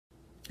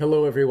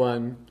Hello,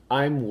 everyone.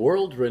 I'm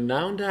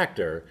world-renowned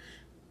actor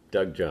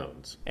Doug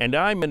Jones. And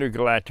I'm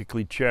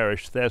intergalactically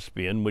cherished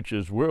thespian, which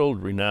is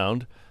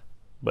world-renowned,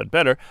 but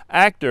better,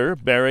 actor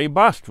Barry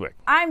Bostwick.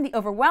 I'm the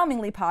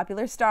overwhelmingly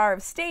popular star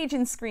of stage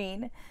and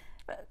screen,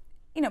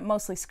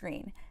 mostly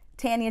screen,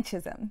 Tanya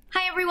Chisholm.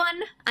 Hi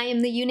everyone, I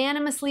am the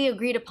unanimously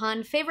agreed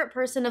upon favorite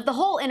person of the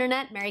whole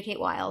internet, Mary-Kate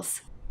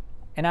Wiles.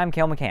 And I'm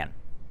Kel McCann.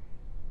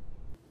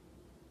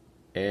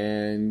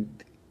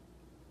 And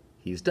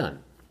he's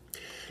done.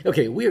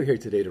 Okay, we are here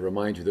today to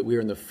remind you that we are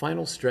in the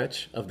final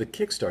stretch of the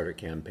Kickstarter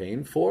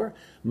campaign for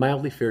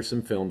Mildly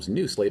Fearsome Films'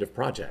 new slate of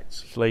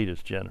projects. Slate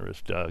is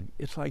generous, Doug.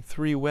 It's like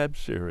 3 web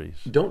series.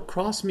 Don't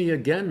cross me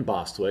again,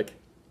 Bostwick.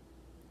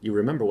 You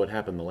remember what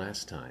happened the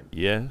last time.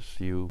 Yes,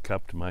 you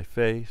cupped my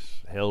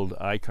face, held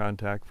eye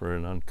contact for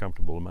an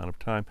uncomfortable amount of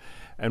time,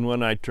 and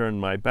when I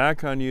turned my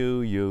back on you,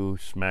 you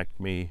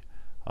smacked me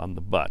on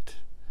the butt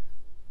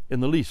in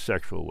the least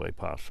sexual way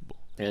possible.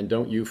 And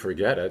don't you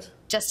forget it.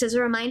 Just as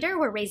a reminder,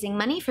 we're raising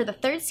money for the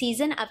 3rd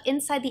season of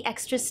Inside the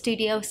Extras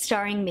Studio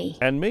starring me.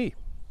 And me.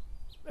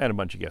 And a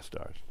bunch of guest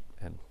stars.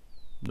 And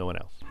no one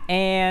else.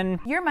 And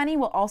Your money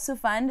will also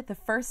fund the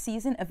 1st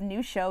season of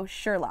new show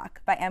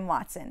Sherlock by M.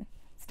 Watson,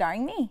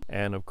 starring me.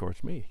 And of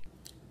course me.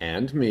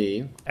 And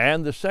me.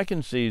 And the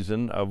 2nd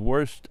season of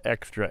Worst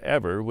Extra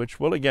Ever, which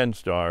will again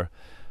star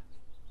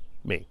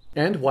me.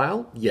 And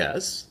while,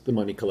 yes, the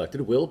money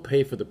collected will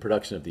pay for the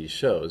production of these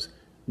shows,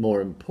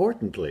 more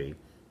importantly,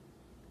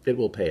 it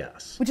will pay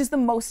us. Which is the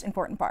most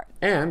important part.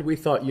 And we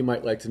thought you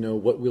might like to know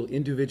what we'll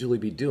individually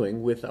be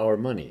doing with our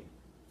money.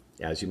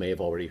 As you may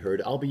have already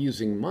heard, I'll be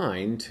using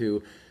mine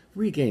to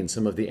regain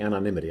some of the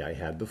anonymity I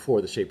had before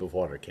The Shape of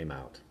Water came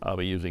out. I'll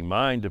be using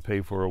mine to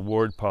pay for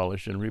award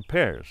polish and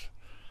repairs.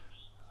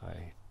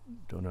 I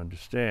don't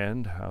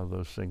understand how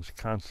those things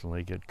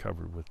constantly get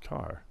covered with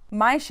tar.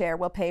 My share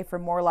will pay for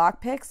more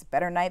lockpicks,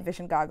 better night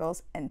vision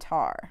goggles, and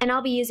tar. And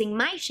I'll be using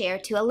my share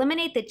to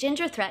eliminate the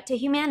ginger threat to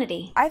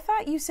humanity. I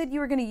thought you said you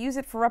were going to use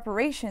it for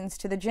reparations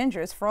to the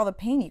gingers for all the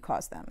pain you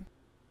caused them.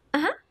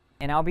 Uh-huh.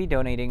 and I'll be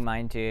donating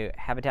mine to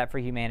Habitat for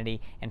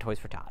Humanity and Toys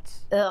for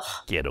Tots. Ugh.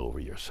 Get over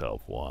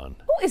yourself, Juan.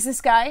 Who is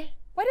this guy?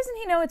 Why doesn't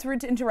he know it's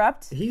rude to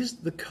interrupt? He's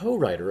the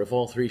co-writer of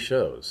all 3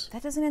 shows.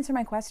 That doesn't answer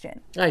my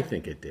question. I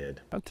think it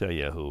did. I'll tell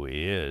you who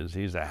he is.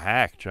 He's a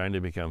hack trying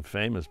to become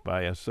famous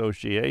by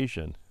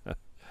association.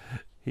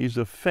 He's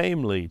a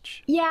fame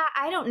leech. Yeah,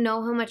 I don't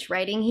know how much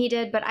writing he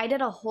did, but I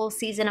did a whole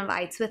season of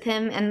Ites with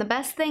him, and the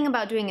best thing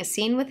about doing a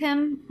scene with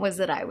him was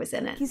that I was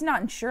in it. He's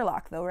not in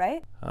Sherlock, though,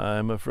 right?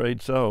 I'm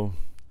afraid so.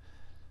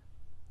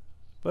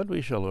 But we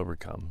shall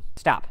overcome.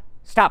 Stop.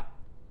 Stop.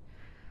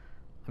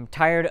 I'm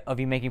tired of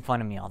you making fun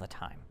of me all the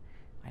time.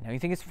 I know you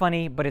think it's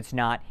funny, but it's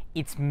not.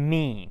 It's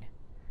mean.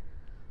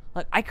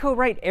 Look, I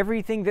co-write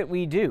everything that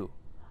we do.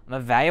 I'm a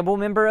valuable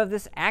member of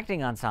this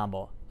acting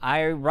ensemble.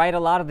 I write a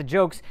lot of the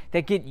jokes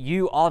that get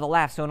you all the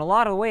laughs. So in a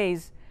lot of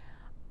ways,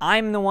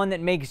 I'm the one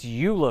that makes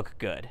you look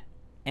good.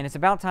 And it's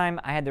about time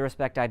I had the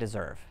respect I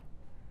deserve.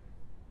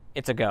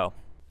 It's a go.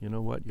 You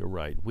know what? You're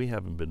right. We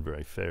haven't been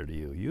very fair to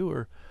you.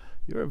 You're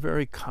a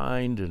very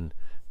kind and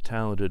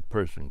talented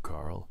person,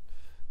 Carl.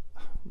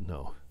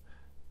 No,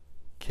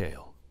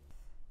 Kale.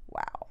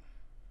 Wow.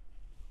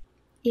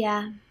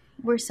 Yeah,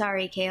 we're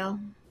sorry, Kale.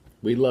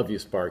 We love you,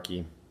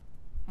 Sparky.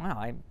 Wow,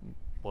 I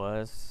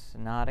was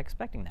not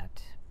expecting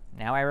that.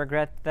 Now I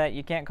regret that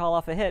you can't call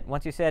off a hit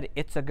once you said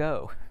it's a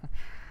go.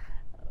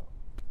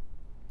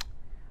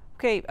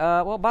 Okay,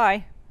 well,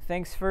 bye.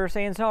 Thanks for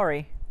saying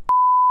sorry.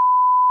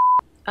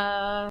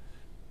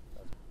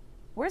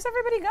 Where's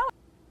everybody going?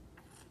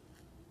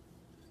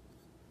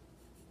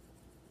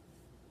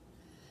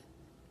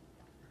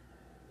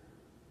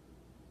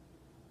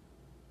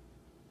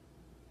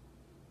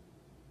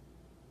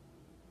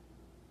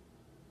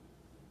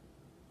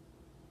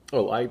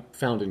 Oh, I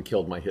found and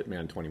killed my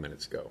hitman 20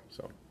 minutes ago,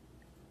 so...